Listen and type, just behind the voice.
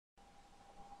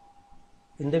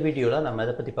இந்த வீடியோவில் நம்ம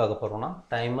எதை பற்றி பார்க்க போகிறோம்னா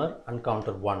டைமர் அண்ட்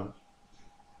கவுண்டர் 1.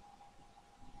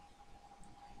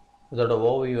 இதோட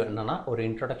ஓவர்வியூ என்னென்னா ஒரு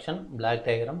introduction, block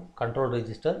diagram, control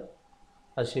register,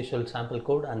 as usual sample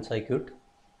code and circuit,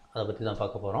 அதை பற்றி தான்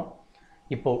பார்க்க போகிறோம்.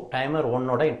 இப்போது டைமர்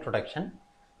 1ஓட இன்ட்ரடக்ஷன்.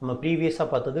 நம்ம ப்ரீவியஸாக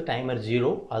பார்த்தது டைமர்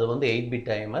 0, அது வந்து 8-பிட்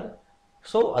டைமர்.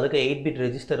 ஸோ அதுக்கு 8-பிட்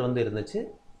ரெஜிஸ்டர் வந்து இருந்துச்சு.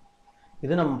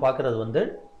 இது நம்ம பார்க்குறது வந்து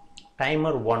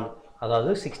டைமர் 1,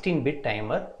 அதாவது 16-பிட்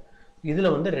டைமர்.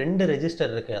 இதில் வந்து 2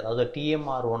 ரெஜிஸ்டர் இருக்குது, அதாவது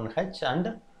TMR1H அண்ட்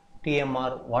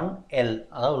TMR1L,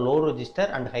 அதாவது low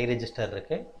register and high register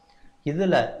இருக்குது.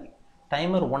 இதில்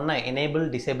டைமர் 1ஐ எனேபிள்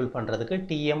டிசேபிள் பண்ணுறதுக்கு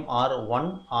TMR1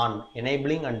 on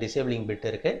enabling and டிசேபிளிங் bit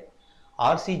இருக்குது.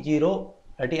 RC0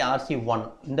 இல்லாட்டி RC1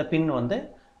 இந்த பின் வந்து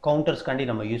கவுண்டர்ஸ்காண்டி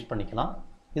நம்ம யூஸ் பண்ணிக்கலாம்.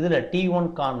 இதில் T1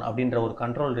 கான் அப்படின்ற ஒரு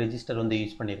கண்ட்ரோல் ரெஜிஸ்டர் வந்து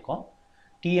யூஸ் பண்ணியிருக்கோம்.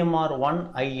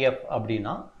 TMR1IF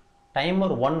அப்படின்னா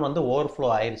டைமர் 1 வந்து ஓவர்ஃப்ளோ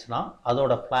ஆயிடுச்சுன்னா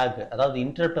அதோட ஃப்ளாக், அதாவது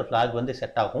இன்டரப்ட் ஃப்ளாக் வந்து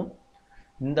செட் ஆகும்.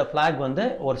 இந்த ஃப்ளாக் வந்து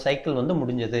ஒரு சைக்கிள் வந்து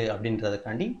முடிஞ்சது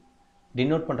அப்படின்றதுக்காண்டி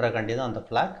டினோட் பண்ணுறதுக்காண்டி தான் அந்த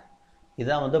ஃப்ளாக்.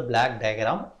 இதான் வந்து பிளாக்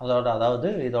டயக்ராம். அதாவது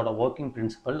இதோட ஒர்க்கிங்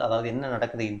பிரின்சிபல், அதாவது என்ன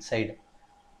நடக்குது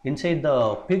inside the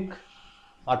big,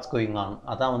 what's going on,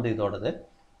 அதான் வந்து இதோடது.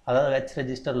 அதாவது ஹெச்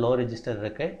ரெஜிஸ்டர், லோ ரெஜிஸ்டர்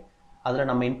இருக்குது. அதில்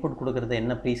நம்ம இன்புட் கொடுக்குறது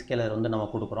என்ன ப்ரீஸ்கேலர் வந்து நம்ம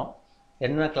கொடுக்குறோம்,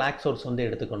 என்ன கிளாக் சோர்ஸ் வந்து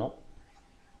எடுத்துக்கணும்.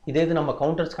 இதே இது நம்ம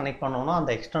கவுண்டர்ஸ் கனெக்ட் பண்ணோம்னா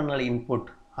அந்த எக்ஸ்டர்னல் இன்புட்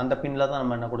அந்த பின்னில் தான்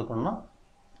நம்ம என்ன கொடுக்கணும்னா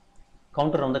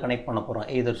கவுண்டர் வந்து கனெக்ட் பண்ண போகிறோம்.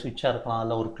 இதர் சுவிட்சாக இருக்கலாம்,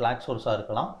 இல்லை ஒரு கிளாக் சோர்ஸாக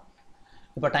இருக்கலாம்.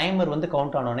 இப்போ டைமர் வந்து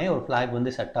கவுண்ட் ஆனோடனே ஒரு ஃப்ளாக்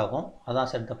வந்து செட் ஆகும்.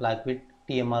 அதான் set the flag with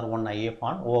TMR1IF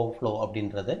on overflow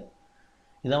அப்படின்றது.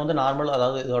 இதை வந்து நார்மல்,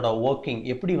 அதாவது இதோட ஒர்க்கிங்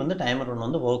எப்படி வந்து டைமர் 1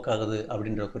 வந்து ஒர்க் ஆகுது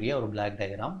அப்படின்றக்குரிய ஒரு பிளாக்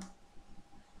டயக்ராம்.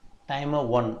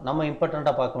 டைமர் 1 நம்ம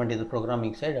இம்பார்ட்டண்ட்டாக பார்க்க வேண்டியது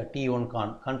programming side T1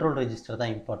 Khan control register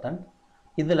தான் இம்பார்ட்டன்ட்.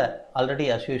 இதில் ஆல்ரெடி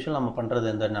அஸ் யூஷுவல் நம்ம பண்ணுறது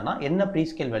என்னென்னா என்ன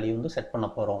ப்ரீஸ்கேல் வேல்யூ வந்து செட் பண்ண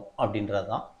போகிறோம் அப்படின்றது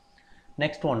தான்.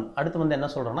 நெக்ஸ்ட் ஒன் அடுத்து வந்து என்ன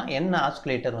சொல்கிறோன்னா என்ன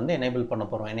ஆஸ்குலேட்டர் வந்து எனேபிள் பண்ண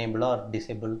போகிறோம், எனேபிள் ஆர்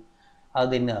டிசேபிள்,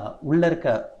 அது என்ன உள்ளே இருக்க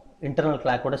இன்டர்னல்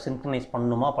கிளாக்கோட சின்க்ரனைஸ்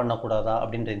பண்ணணுமா பண்ணக்கூடாதா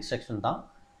அப்படின்ற இன்ஸ்ட்ரக்ஷன் தான்.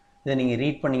 இதை நீங்கள்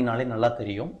ரீட் பண்ணிங்கனாலே நல்லா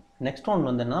தெரியும். நெக்ஸ்ட் ஒன்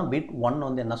வந்து என்னன்னா பிட் 1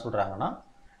 வந்து என்ன சொல்கிறாங்கன்னா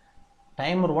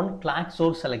timer 1 clock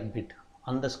source select bit.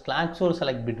 அந்த கிளாக் சோர்ஸ்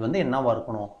செலக்ட் பிட் வந்து என்னவாக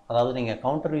இருக்கணும், அதாவது நீங்கள்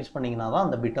கவுண்டர் யூஸ் பண்ணிங்கன்னா தான்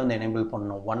அந்த பிட்டை வந்து எனேபிள்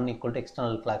பண்ணணும். 1 equal to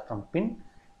external clock from bin,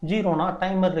 0னா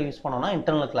டைமரில் use பண்ணோன்னா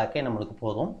இன்டர்னல் கிளாக்கே நம்மளுக்கு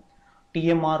போதும்.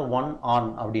 TMR1 ஆன்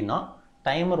அப்படின்னா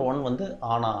டைமர் 1 வந்து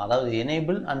ஆனா, அதாவது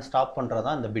எனேபிள் அண்ட் ஸ்டாப் பண்ணுறது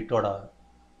தான் இந்த பிட்டோட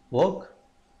ஒர்க்.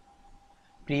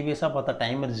 ப்ரீவியஸாக பார்த்தா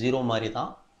டைமர் 0 மாதிரி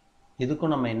தான்.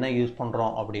 இதுக்கும் நம்ம என்ன யூஸ்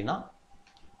பண்ணுறோம் அப்படின்னா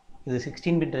இது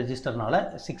 16-பிட் ரெஜிஸ்டர்னால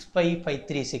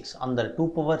 65536 அந்த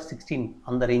 2^16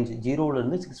 அந்த ரேஞ்ச்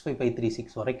 0லேருந்து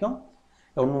 65536 வரைக்கும்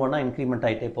ஒன்று இன்க்ரிமெண்ட்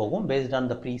ஆகிட்டே போகும் based on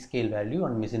the pre scale value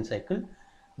and machine cycle.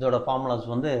 இதோட ஃபார்முலாஸ்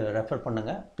வந்து ரெஃபர்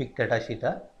பண்ணுங்கள் பிக் டேட்டா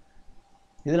ஷீட்டை.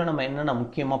 இதில் நம்ம என்னென்ன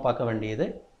முக்கியமாக பார்க்க வேண்டியது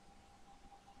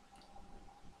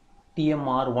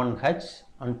TMR1H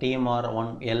அண்ட்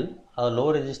TMR1L, அது லோ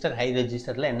ரெஜிஸ்டர் ஹை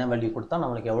ரெஜிஸ்டரில் என்ன வேல்யூ கொடுத்தா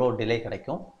நம்மளுக்கு எவ்வளோ டிலே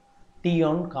கிடைக்கும்.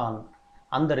 T1 கான்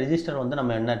அந்த ரெஜிஸ்டர் வந்து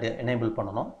நம்ம என்ன எனேபிள்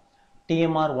பண்ணணும்.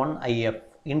 TMR1IF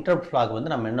இன்டரப்ட் ஃப்ளாக்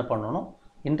வந்து நம்ம என்ன பண்ணணும்,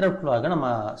 இன்டரப்ட் ஃப்ளாகை நம்ம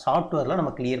சாஃப்ட்வேரில்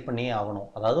நம்ம கிளியர் பண்ணியே ஆகணும்.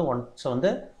 அதாவது ஒன்ஸ் வந்து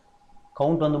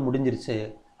கவுண்ட் வந்து முடிஞ்சிருச்சு,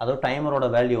 அதாவது டைமரோட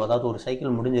வேல்யூ, அதாவது ஒரு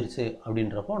சைக்கிள் முடிஞ்சிருச்சு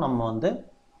அப்படின்றப்போ நம்ம வந்து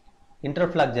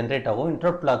இன்டரப்ட் ஃப்ளாக் ஜென்ரேட் ஆகும்.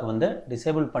 இன்டரப்ட் ஃப்ளாக் வந்து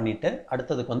டிசேபிள் பண்ணிவிட்டு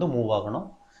அடுத்ததுக்கு வந்து மூவ் ஆகணும்.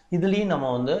 இதுலேயும்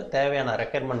நம்ம வந்து தேவையான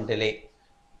ரெக்யர்மெண்ட் டிலே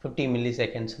 50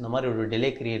 milliseconds இந்த மாதிரி ஒரு டிலே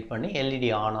கிரியேட் பண்ணி LED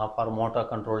on off R motor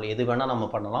control எது வேணால் நம்ம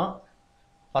பண்ணலாம்.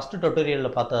 ஃபஸ்ட்டு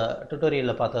டுட்டோரியலில்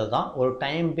பார்த்தது தான் ஒரு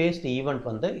டைம் பேஸ்ட் ஈவெண்ட்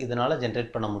வந்து இதனால்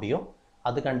ஜென்ரேட் பண்ண முடியும்.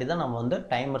 அதுக்காண்டி தான் நம்ம வந்து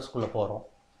டைமர்ஸ்குள்ளே போகிறோம்.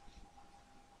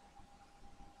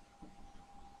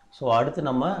 ஸோ அடுத்து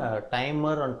நம்ம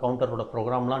டைமர் அண்ட் கவுண்டரோட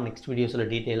ப்ரோக்ராம்லாம் நெக்ஸ்ட் வீடியோஸில்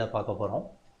டீட்டெயிலாக பார்க்க போகிறோம்.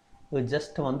 இது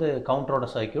ஜஸ்ட் வந்து கவுண்டரோட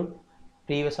சர்க்யூட்.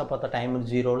 ப்ரீவியஸாக பார்த்த டைமர்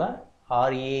 0ல்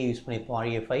RA யூஸ் பண்ணியிருப்போம்,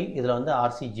 RA5. இதில் வந்து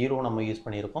RC0 நம்ம யூஸ்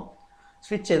பண்ணியிருக்கோம்.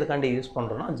 ஸ்விட்ச் எதுக்காண்டி யூஸ்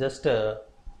பண்ணுறோன்னா ஜஸ்ட்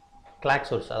கிளாக்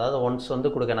சோர்ஸ், அதாவது ஒன்ஸ் வந்து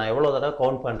கொடுக்க நான் எவ்வளோ தடவை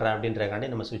கவுண்ட் பண்ணுறேன் அப்படின்றக்காண்டி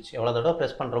நம்ம ஸ்விட்ச் எவ்வளோ தடவை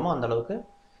ப்ரெஸ் பண்ணுறோமோ அந்தளவுக்கு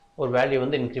ஒரு வேல்யூ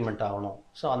வந்து இன்க்ரிமெண்ட் ஆகணும்.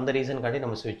 ஸோ அந்த ரீசனுக்காண்டி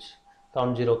நம்ம ஸ்விட்ச்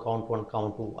கவுண்ட் 0, கவுண்ட் 1,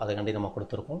 கவுண்ட் 2 அதுக்காண்டி நம்ம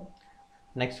கொடுத்துருக்கோம்.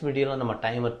 நெக்ஸ்ட் வீடியோவில் நம்ம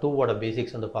டைமர் 2ஓட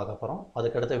பேசிக்ஸ் வந்து பார்க்க போகிறோம்.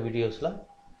 அதுக்கடுத்த வீடியோஸில்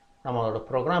நம்மளோட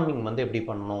ப்ரோக்ராமிங் வந்து எப்படி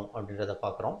பண்ணணும் அப்படின்றத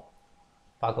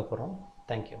பார்க்க போகிறோம்.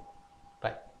 தேங்க்யூ.